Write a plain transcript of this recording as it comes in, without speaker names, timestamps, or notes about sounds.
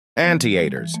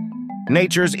Anteaters,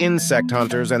 nature's insect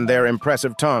hunters and their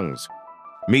impressive tongues.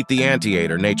 Meet the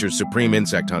anteater, nature's supreme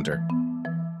insect hunter.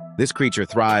 This creature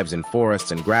thrives in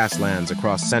forests and grasslands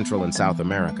across Central and South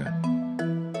America.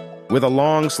 With a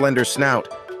long, slender snout,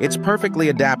 it's perfectly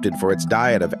adapted for its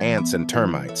diet of ants and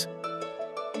termites.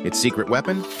 Its secret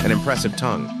weapon? An impressive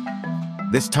tongue.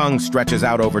 This tongue stretches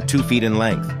out over 2 feet in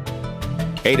length.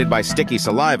 Aided by sticky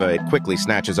saliva, it quickly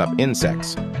snatches up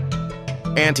insects.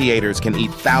 Anteaters can eat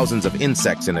thousands of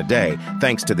insects in a day,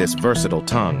 thanks to this versatile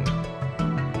tongue.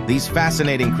 These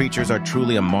fascinating creatures are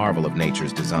truly a marvel of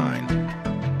nature's design.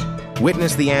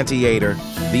 Witness the anteater,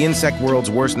 the insect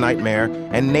world's worst nightmare,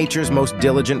 and nature's most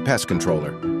diligent pest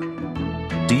controller.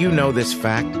 Do you know this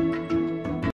fact?